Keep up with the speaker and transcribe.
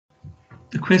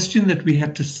The question that we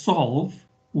had to solve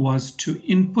was to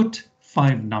input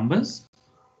 5 numbers,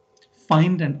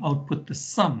 find and output the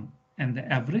sum and the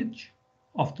average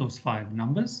of those 5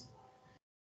 numbers.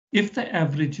 If the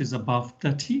average is above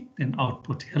 30, then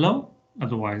output hello,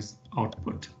 otherwise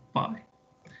output bye.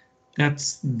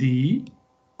 That's the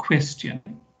question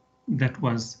that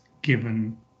was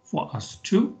given for us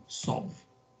to solve.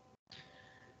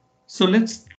 So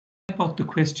let's type out the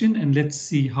question and let's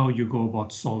see how you go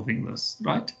about solving this,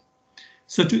 right?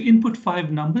 So to input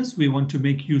 5 numbers, we want to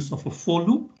make use of a for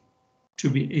loop to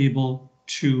be able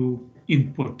to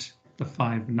input the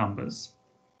 5 numbers.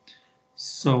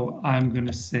 So I'm going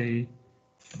to say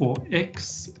for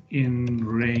x in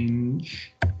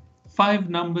range 5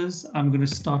 numbers, I'm going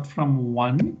to start from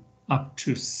 1 up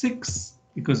to 6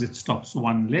 because it stops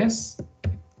 1 less.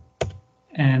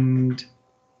 And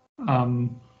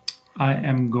I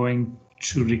am going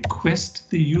to request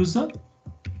the user.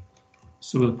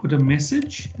 So we'll put a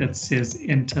message that says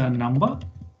enter a number.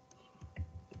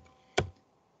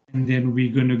 And then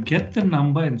we're going to get the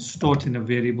number and store it in a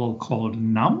variable called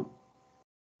num,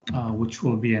 which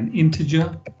will be an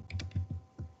integer.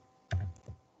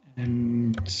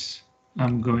 And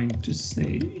I'm going to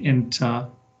say enter.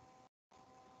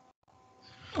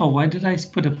 Oh, why did I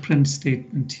put a print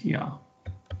statement here?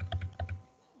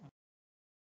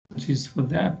 Apologies for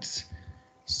that.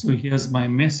 So here's my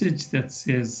message that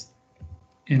says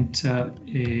enter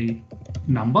a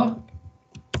number.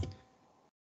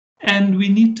 And we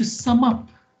need to sum up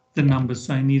the numbers.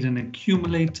 So I need an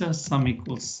accumulator, sum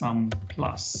equals sum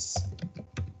plus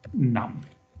num.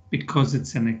 Because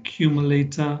it's an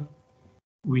accumulator,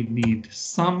 we need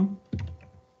sum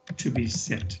to be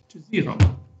set to 0.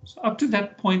 So up to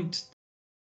that point,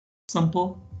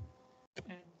 simple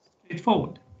and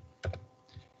straightforward.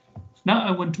 Now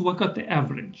I want to work out the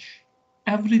average.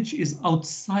 Average is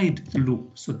outside the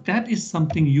loop, so that is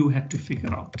something you had to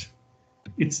figure out.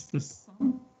 It's the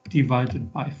sum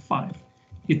divided by 5.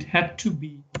 It had to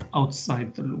be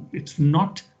outside the loop. It's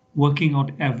not working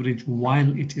out average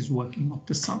while it is working out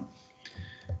the sum.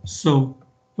 So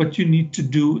what you need to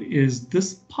do is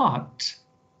this part.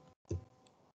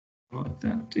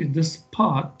 This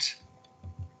part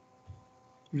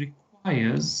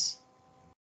requires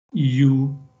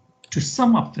you to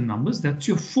sum up the numbers. That's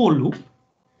your for loop,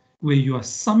 where you are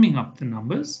summing up the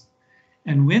numbers.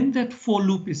 And when that for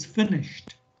loop is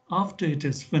finished, after it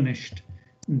is finished,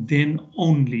 then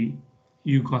only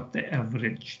you got the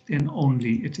average. Then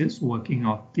only it is working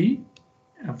out the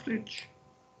average.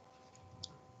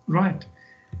 Right.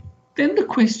 Then the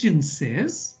question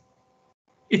says,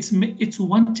 it's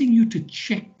wanting you to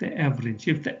check the average,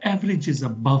 if the average is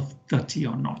above 30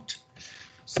 or not.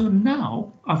 So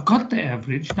now I've got the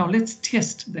average. Now let's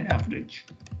test the average.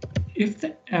 If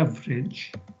the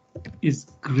average is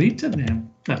greater than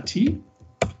 30,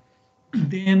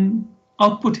 then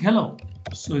output hello.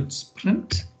 So it's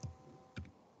print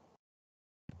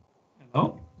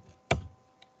hello.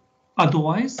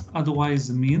 Otherwise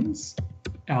means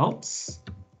else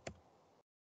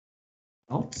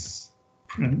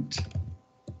print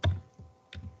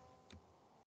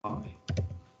bye.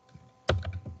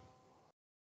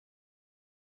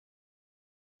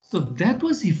 So that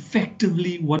was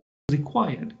effectively what was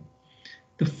required.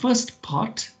 The first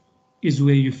part is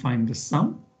where you find the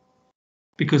sum,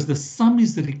 because the sum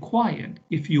is required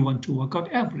if you want to work out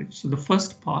average. So the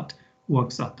first part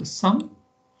works out the sum.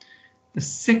 The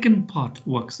second part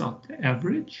works out the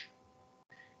average.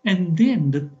 And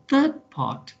then the third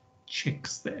part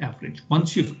checks the average.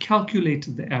 Once you've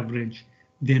calculated the average,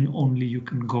 then only you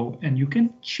can go and you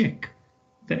can check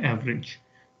the average,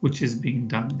 which is being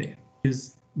done there.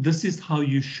 This is how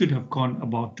you should have gone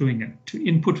about doing it. To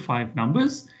input 5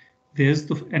 numbers,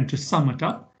 and to sum it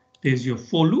up, there's your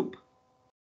for loop.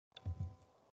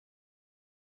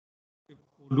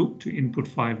 To input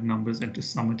 5 numbers and to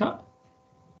sum it up.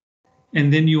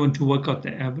 And then you want to work out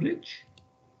the average.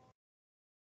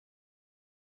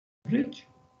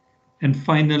 And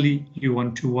finally, you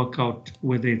want to work out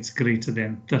whether it's greater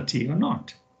than 30 or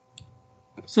not.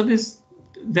 So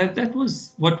that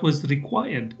was what was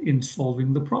required in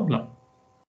solving the problem.